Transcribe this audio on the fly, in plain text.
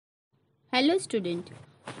Hello student,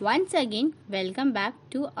 once again welcome back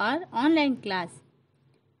to our online class.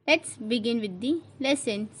 Let's begin with the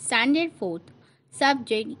lesson Standard 4th,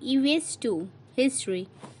 subject EVS 2, History,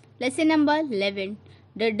 lesson number 11,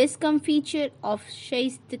 The Discomfiture of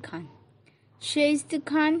Shaistakhan.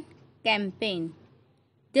 Shaistakhan Campaign.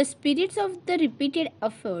 The spirits of the repeated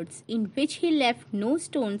efforts in which he left no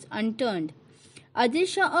stones unturned. Adil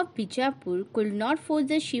Shah of Bijapur could not force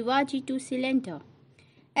the Shivaji to surrender.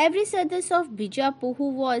 Every Sadras of Bijapur who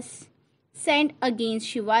was sent against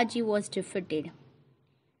Shivaji was defeated.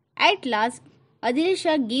 At last, Adil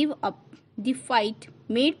Shah gave up the fight,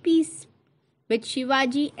 made peace with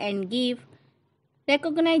Shivaji and gave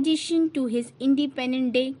recognition to his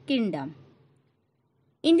independent kingdom.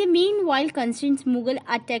 In the meanwhile, constant Mughal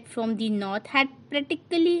attack from the north had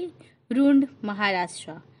practically ruined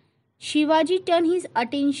Maharashtra. Shivaji turned his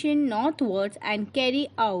attention northwards and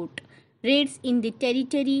carried out raids in the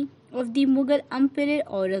territory of the Mughal Emperor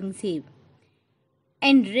Aurangzeb.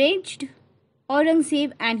 Enraged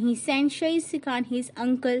Aurangzeb and he sent Shaistakhan, his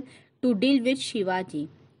uncle, to deal with Shivaji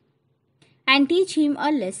and teach him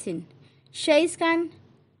a lesson. Shaistakhan,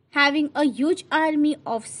 having a huge army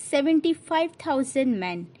of 75,000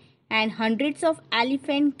 men and hundreds of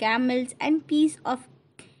elephant, camels and pieces of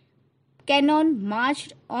cannon,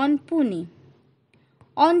 marched on Pune.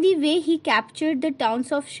 On the way, he captured the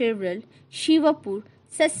towns of Shirval, Shivapur,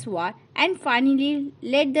 Saswar, and finally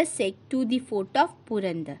led the Sikh to the fort of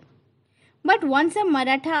Purandar. But once a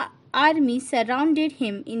Maratha army surrounded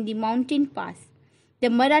him in the mountain pass, the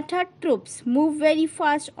Maratha troops moved very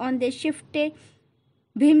fast on their shifted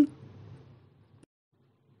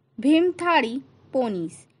Bhimthari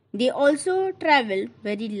ponies. They also traveled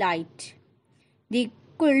very light. They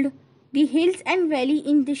could the hills and valley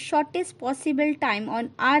in the shortest possible time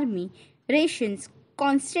on army rations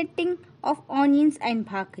consisting of onions and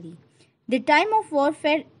bhakri. The time of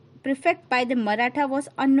warfare perfect by the Maratha was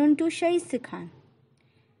unknown to Shaistakhan.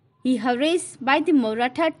 He harassed by the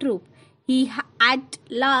Maratha troop, he at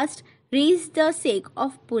last reached the Sikh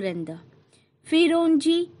of Purandar.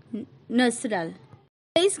 Fironji Nasral.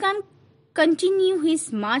 Shaistakhan continued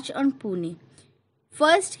his march on Pune.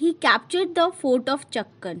 First, he captured the fort of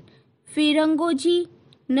Chakkan. Firangoji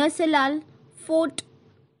Nasralal fought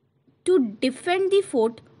to defend the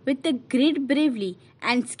fort with a great bravery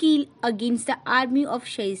and skill against the army of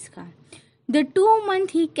Shaistakhan. The 2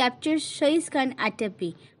 months he captured Shaistakhan at a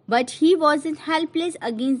bay, but he wasn't helpless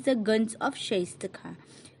against the guns of Shaistakhan.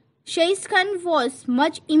 Shaistakhan was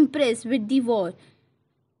much impressed with the war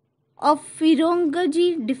of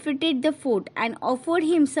Firangoji, defeated the fort and offered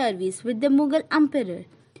him service with the Mughal emperor.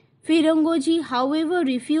 Firangoji, however,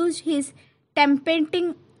 refused his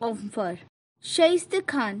tempting offer.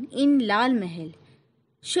 Shaistakhan in Lal Mahal.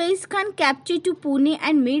 Shaistakhan captured to Pune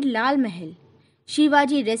and made Lal Mahal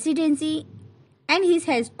Shivaji residency and his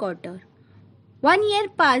headquarters. 1 year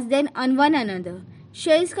passed then on one another.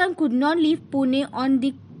 Shaistakhan could not leave Pune on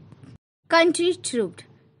the country troops,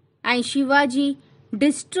 and Shivaji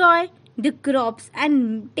destroyed the crops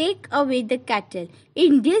and take away the cattle.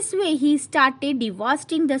 In this way, he started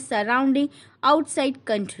devastating the surrounding outside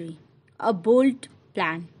country. A bold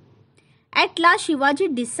plan. At last,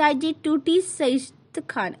 Shivaji decided to teach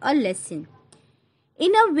Shaistakhan a lesson.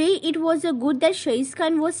 In a way, it was a good that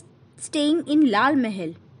Shaistakhan was staying in Lal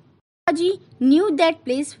Mahal. Shivaji knew that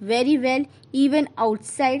place very well, even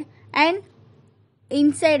outside and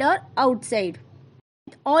inside or outside,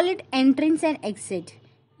 with all its entrance and exit,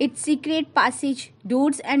 its secret passage,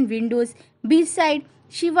 doors and windows. Besides,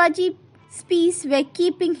 Shivaji's spies were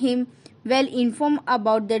keeping him well informed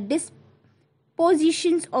about the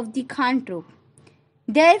dispositions of the Khan troop.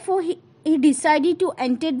 Therefore, he decided to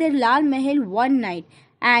enter the Lal Mahal one night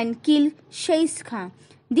and kill Shaistakhan.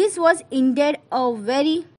 This was indeed a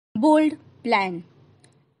very bold plan.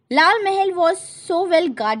 Lal Mahal was so well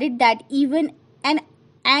guarded that even an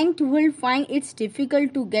ant would find it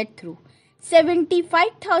difficult to get through.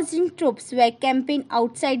 75,000 troops were camping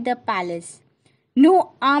outside the palace.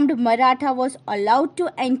 No armed Maratha was allowed to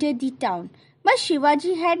enter the town. But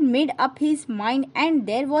Shivaji had made up his mind and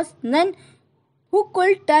there was none who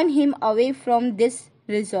could turn him away from this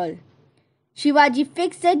resolve. Shivaji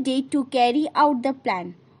fixed a date to carry out the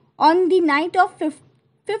plan. On the night of 5th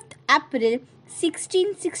April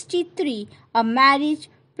 1663, a marriage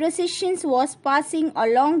procession was passing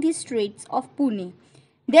along the streets of Pune.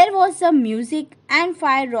 There was a music and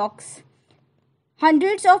fireworks.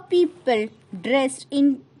 Hundreds of people dressed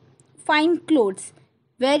in fine clothes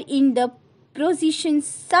were in the procession.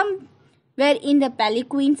 Some were in the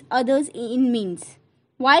palanquins, others in means,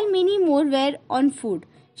 while many more were on foot.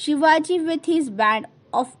 Shivaji with his band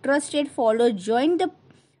of trusted followers joined the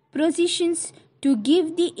processions to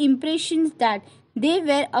give the impression that they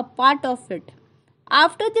were a part of it.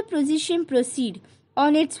 After the procession proceeded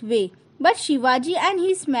on its way, but Shivaji and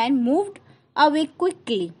his men moved away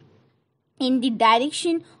quickly in the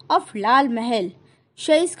direction of Lal Mahal.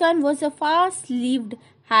 Shaistakhan was as fast-lived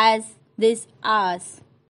as these hours.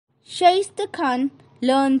 Shaistakhan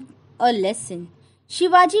learned a lesson.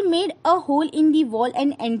 Shivaji made a hole in the wall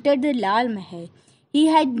and entered the Lal Mahal. He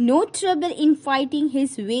had no trouble in fighting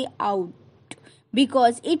his way out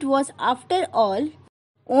because it was, after all,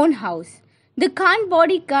 own house. The Khan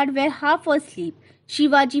bodyguard were half asleep.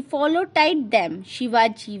 Shivaji followed tight them.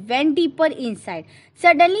 Shivaji went deeper inside.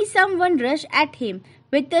 Suddenly someone rushed at him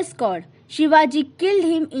with a sword. Shivaji killed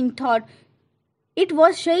him in thought it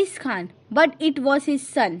was Shaistakhan, but it was his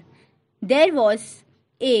son. There was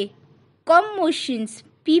a commotion.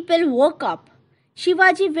 People woke up.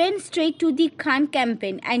 Shivaji went straight to the Khan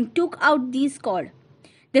campaign and took out the sword.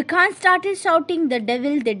 The Khan started shouting, the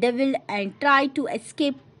devil, and tried to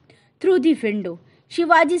escape through the window.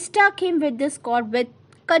 Shivaji struck him with the sword which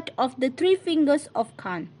cut off the 3 fingers of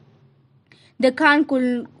Khan. The Khan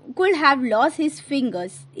could have lost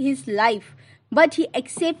his life, but he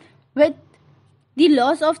escaped with the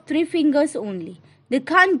loss of 3 fingers only. The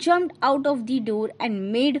Khan jumped out of the door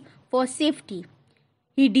and made for safety.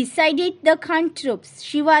 He decided the Khan troops.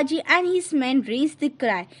 Shivaji and his men raised the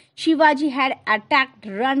cry. Shivaji had attacked,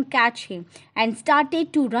 run, catch him, and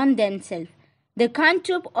started to run themselves. The Khan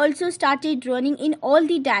troop also started running in all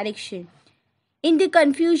the directions. In the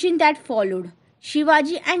confusion that followed,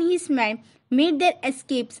 Shivaji and his men made their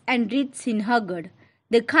escapes and reached Sinhagad.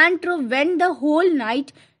 The Khan troop went the whole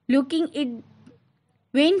night looking in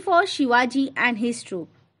vain for Shivaji and his troop.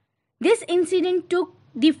 This incident took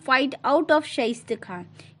the fight out of Shaistakhan.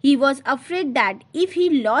 He was afraid that if he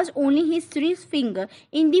lost only his 3 fingers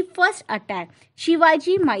in the first attack,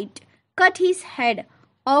 Shivaji might cut his head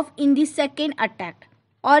off in the second attack.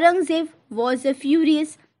 Aurangzeb was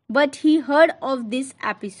furious, but he heard of this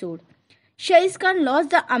episode. Shaistakhan lost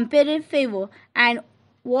the emperor's favor and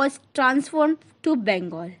was transferred to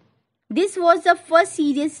Bengal. This was the first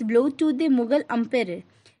serious blow to the Mughal emperor.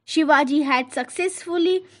 Shivaji had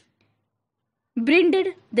successfully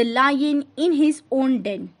branded the lion in his own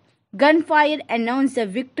den. Gunfire announced the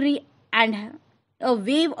victory and a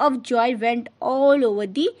wave of joy went all over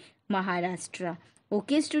the Maharashtra.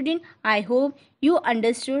 Okay, student, I hope you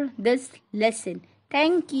understood this lesson.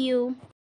 Thank you.